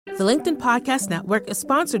The LinkedIn Podcast Network is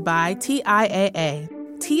sponsored by TIAA.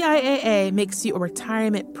 TIAA makes you a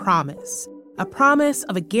retirement promise, a promise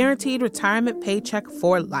of a guaranteed retirement paycheck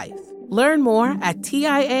for life. Learn more at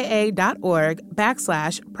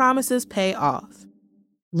TIAA.org/promises pay off.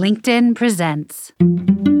 LinkedIn presents.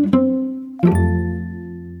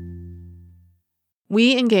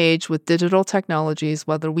 We engage with digital technologies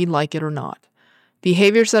whether we like it or not.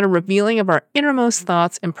 Behaviors that are revealing of our innermost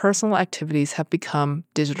thoughts and personal activities have become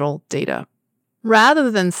digital data.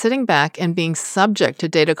 Rather than sitting back and being subject to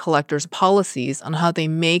data collectors' policies on how they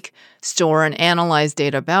make, store, and analyze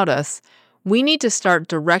data about us, we need to start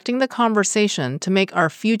directing the conversation to make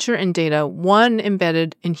our future in data one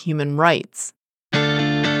embedded in human rights.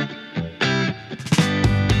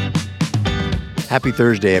 Happy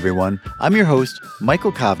Thursday, everyone. I'm your host,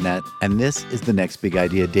 Michael Kovnat, and this is the Next Big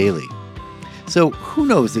Idea Daily. So who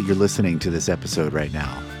knows that you're listening to this episode right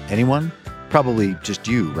now? Anyone? Probably just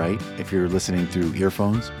you, right? If you're listening through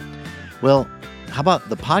earphones. Well, how about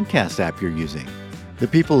the podcast app you're using? The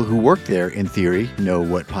people who work there, in theory, know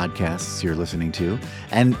what podcasts you're listening to.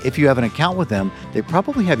 And if you have an account with them, they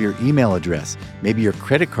probably have your email address, maybe your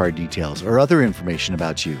credit card details, or other information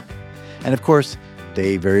about you. And of course,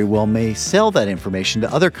 they very well may sell that information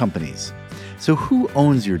to other companies. So who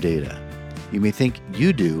owns your data? You may think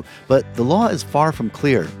you do, but the law is far from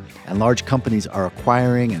clear, and large companies are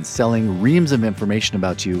acquiring and selling reams of information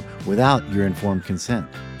about you without your informed consent.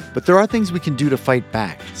 But there are things we can do to fight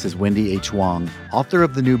back, says Wendy Wong, author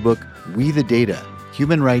of the new book, We the Data: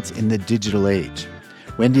 Human Rights in the Digital Age.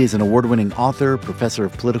 Wendy is an award-winning author, professor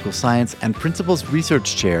of political science, and principals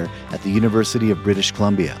research chair at the University of British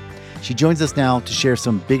Columbia. She joins us now to share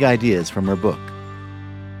some big ideas from her book.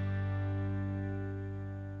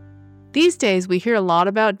 These days, we hear a lot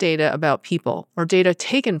about data about people, or data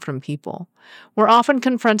taken from people. We're often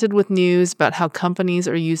confronted with news about how companies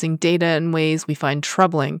are using data in ways we find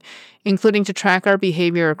troubling, including to track our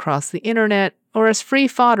behavior across the internet or as free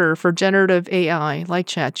fodder for generative AI like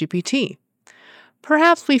ChatGPT.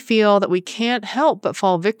 Perhaps we feel that we can't help but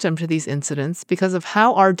fall victim to these incidents because of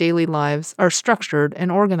how our daily lives are structured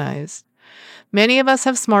and organized. Many of us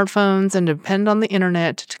have smartphones and depend on the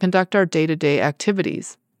internet to conduct our day-to-day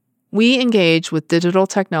activities. We engage with digital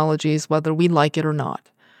technologies whether we like it or not,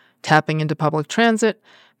 tapping into public transit,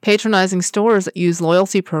 patronizing stores that use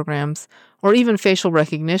loyalty programs, or even facial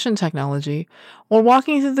recognition technology, or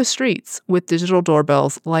walking through the streets with digital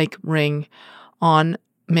doorbells like Ring on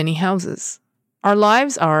many houses. Our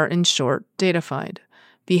lives are, in short, datafied.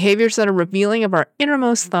 Behaviors that are revealing of our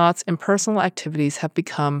innermost thoughts and personal activities have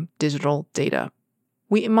become digital data.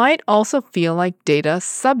 We might also feel like data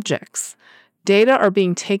subjects. Data are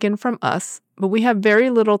being taken from us, but we have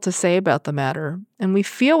very little to say about the matter, and we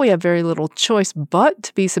feel we have very little choice but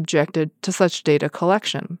to be subjected to such data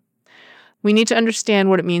collection. We need to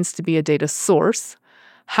understand what it means to be a data source,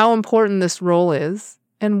 how important this role is,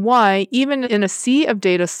 and why, even in a sea of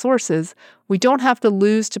data sources, we don't have to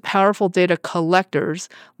lose to powerful data collectors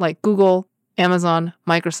like Google, Amazon,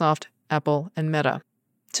 Microsoft, Apple, and Meta.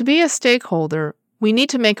 To be a stakeholder, we need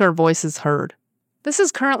to make our voices heard. This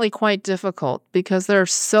is currently quite difficult because there are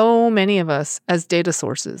so many of us as data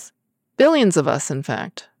sources. Billions of us, in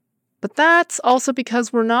fact. But that's also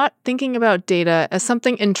because we're not thinking about data as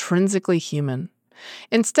something intrinsically human.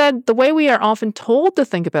 Instead, the way we are often told to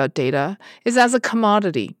think about data is as a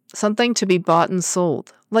commodity, something to be bought and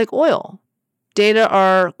sold, like oil. Data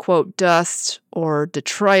are, quote, dust or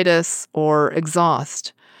detritus or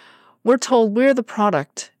exhaust. We're told we're the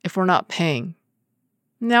product if we're not paying.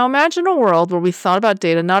 Now imagine a world where we thought about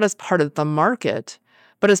data not as part of the market,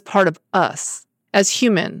 but as part of us, as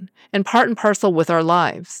human, and part and parcel with our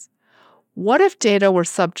lives. What if data were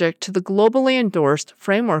subject to the globally endorsed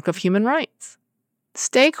framework of human rights?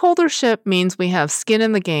 Stakeholdership means we have skin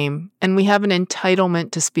in the game, and we have an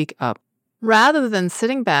entitlement to speak up. Rather than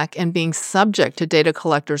sitting back and being subject to data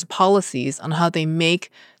collectors' policies on how they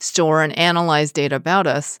make, store, and analyze data about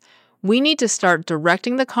us, we need to start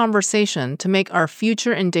directing the conversation to make our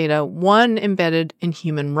future in data one embedded in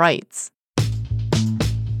human rights.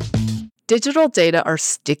 Digital data are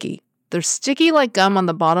sticky. They're sticky like gum on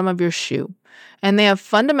the bottom of your shoe, and they have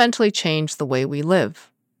fundamentally changed the way we live.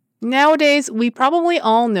 Nowadays, we probably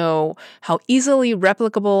all know how easily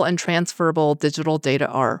replicable and transferable digital data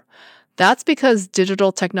are. That's because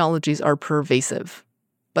digital technologies are pervasive.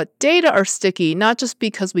 But data are sticky not just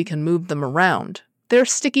because we can move them around. They're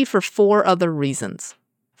sticky for 4 other reasons.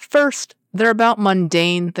 First, they're about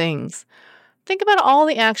mundane things. Think about all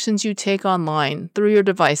the actions you take online through your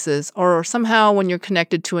devices or somehow when you're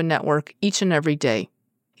connected to a network each and every day.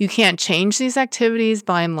 You can't change these activities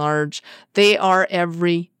by and large. They are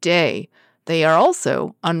every day. They are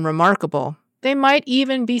also unremarkable. They might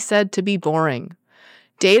even be said to be boring.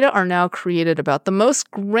 Data are now created about the most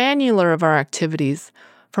granular of our activities,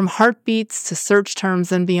 from heartbeats to search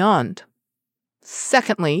terms and beyond.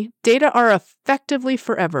 Secondly, data are effectively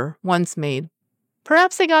forever once made.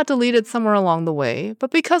 Perhaps they got deleted somewhere along the way,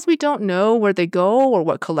 but because we don't know where they go or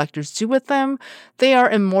what collectors do with them, they are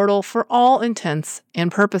immortal for all intents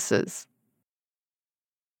and purposes.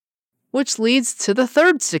 Which leads to the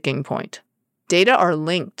third sticking point. Data are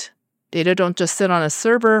linked. Data don't just sit on a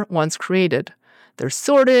server once created. They're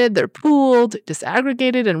sorted, they're pooled,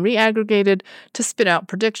 disaggregated, and reaggregated to spit out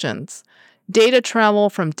predictions. Data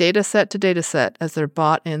travel from dataset to dataset as they're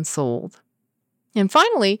bought and sold. And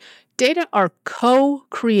finally, data are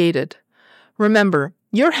co-created. Remember,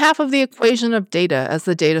 you're half of the equation of data as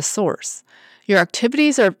the data source. Your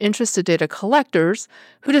activities are of interest to data collectors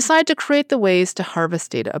who decide to create the ways to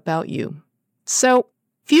harvest data about you. So,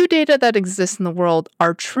 few data that exist in the world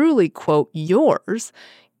are truly, quote, yours,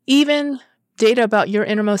 even data about your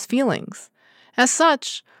innermost feelings. As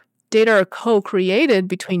such, data are co-created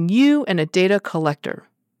between you and a data collector.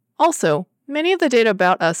 Also, many of the data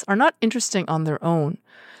about us are not interesting on their own.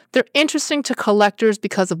 They're interesting to collectors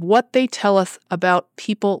because of what they tell us about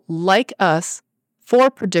people like us for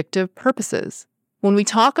predictive purposes. When we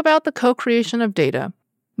talk about the co-creation of data,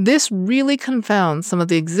 this really confounds some of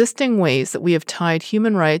the existing ways that we have tied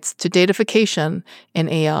human rights to datafication and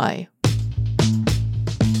AI.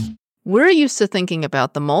 We're used to thinking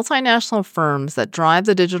about the multinational firms that drive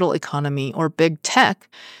the digital economy, or big tech,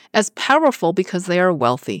 as powerful because they are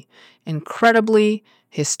wealthy, incredibly,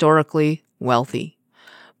 historically wealthy.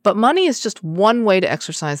 But money is just one way to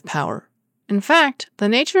exercise power. In fact, the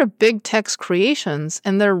nature of big tech's creations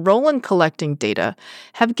and their role in collecting data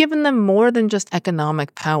have given them more than just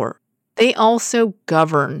economic power. They also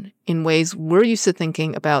govern in ways we're used to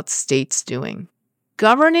thinking about states doing.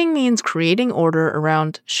 Governing means creating order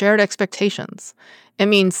around shared expectations. It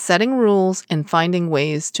means setting rules and finding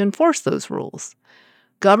ways to enforce those rules.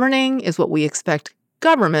 Governing is what we expect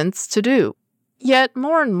governments to do. Yet,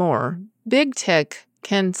 more and more, big tech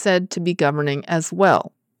can said to be governing as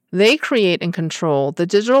well. They create and control the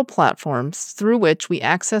digital platforms through which we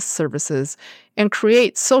access services and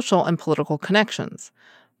create social and political connections.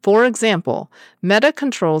 For example, Meta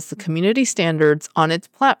controls the community standards on its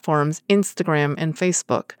platforms Instagram and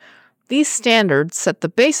Facebook. These standards set the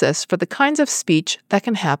basis for the kinds of speech that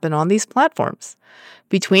can happen on these platforms.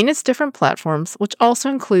 Between its different platforms, which also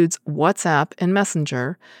includes WhatsApp and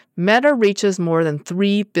Messenger, Meta reaches more than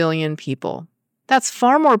 3 billion people. That's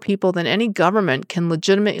far more people than any government can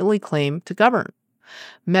legitimately claim to govern.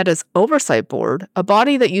 Meta's Oversight Board, a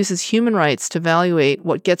body that uses human rights to evaluate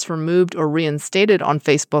what gets removed or reinstated on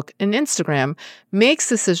Facebook and Instagram, makes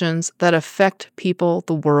decisions that affect people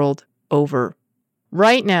the world over.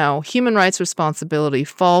 Right now, human rights responsibility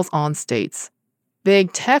falls on states.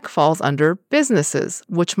 Big tech falls under businesses,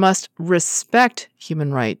 which must respect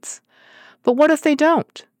human rights. But what if they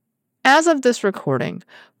don't? As of this recording,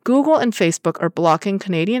 Google and Facebook are blocking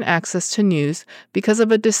Canadian access to news because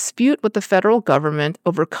of a dispute with the federal government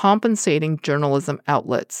over compensating journalism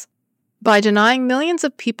outlets. By denying millions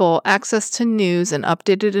of people access to news and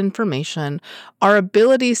updated information, our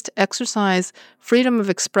abilities to exercise freedom of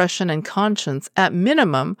expression and conscience, at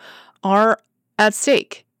minimum, are at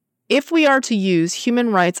stake. If we are to use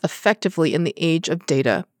human rights effectively in the age of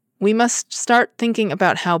data, we must start thinking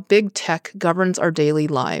about how big tech governs our daily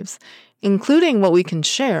lives, including what we can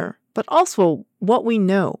share, but also what we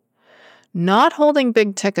know. Not holding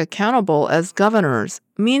big tech accountable as governors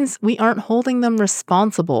means we aren't holding them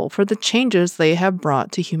responsible for the changes they have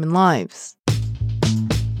brought to human lives.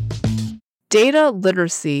 Data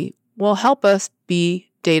literacy will help us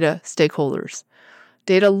be data stakeholders.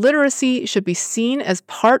 Data literacy should be seen as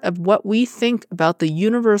part of what we think about the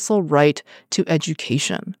universal right to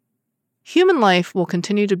education. Human life will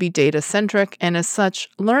continue to be data-centric, and as such,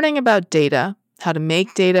 learning about data, how to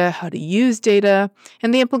make data, how to use data,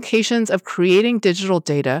 and the implications of creating digital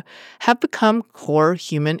data have become core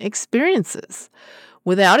human experiences.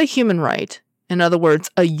 Without a human right, in other words,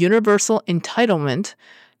 a universal entitlement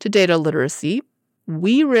to data literacy,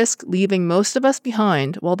 we risk leaving most of us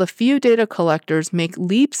behind while the few data collectors make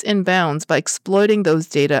leaps and bounds by exploiting those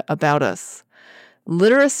data about us.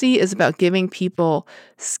 Literacy is about giving people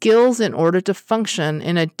skills in order to function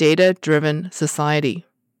in a data-driven society.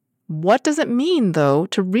 What does it mean, though,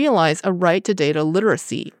 to realize a right to data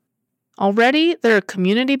literacy? Already, there are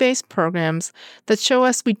community-based programs that show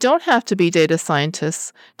us we don't have to be data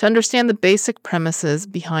scientists to understand the basic premises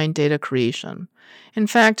behind data creation. In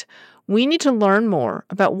fact, we need to learn more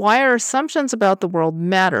about why our assumptions about the world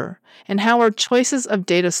matter and how our choices of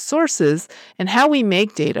data sources and how we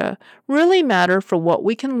make data really matter for what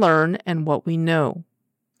we can learn and what we know.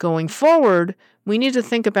 Going forward, we need to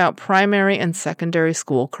think about primary and secondary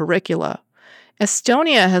school curricula.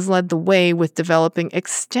 Estonia has led the way with developing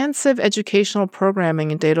extensive educational programming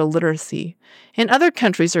in data literacy, and other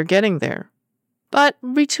countries are getting there. But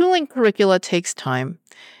retooling curricula takes time,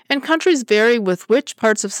 and countries vary with which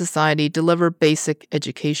parts of society deliver basic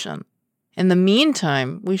education. In the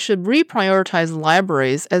meantime, we should reprioritize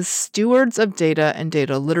libraries as stewards of data and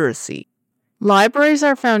data literacy. Libraries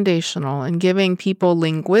are foundational in giving people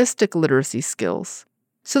linguistic literacy skills.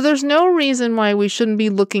 So there's no reason why we shouldn't be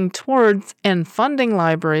looking towards and funding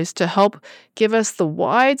libraries to help give us the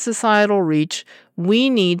wide societal reach we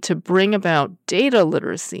need to bring about data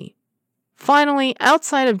literacy. Finally,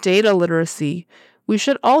 outside of data literacy, we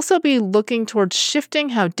should also be looking towards shifting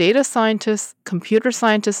how data scientists, computer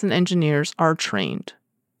scientists, and engineers are trained.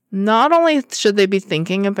 Not only should they be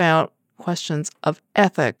thinking about questions of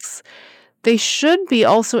ethics, they should be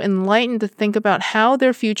also enlightened to think about how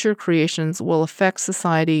their future creations will affect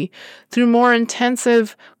society through more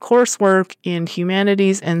intensive coursework in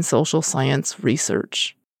humanities and social science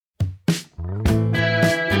research.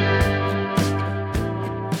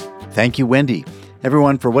 Thank you, Wendy.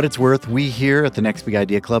 Everyone, for what it's worth, we here at the Next Big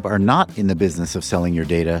Idea Club are not in the business of selling your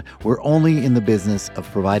data. We're only in the business of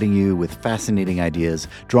providing you with fascinating ideas,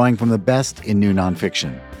 drawing from the best in new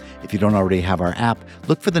nonfiction. If you don't already have our app,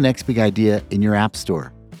 look for The Next Big Idea in your app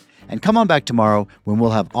store. And come on back tomorrow when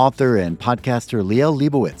we'll have author and podcaster Liel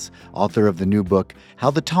Leibowitz, author of the new book,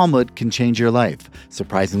 How the Talmud Can Change Your Life,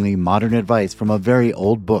 surprisingly modern advice from a very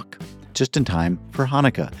old book. Just in time for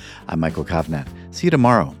Hanukkah. I'm Michael Kovnat. See you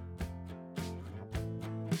tomorrow.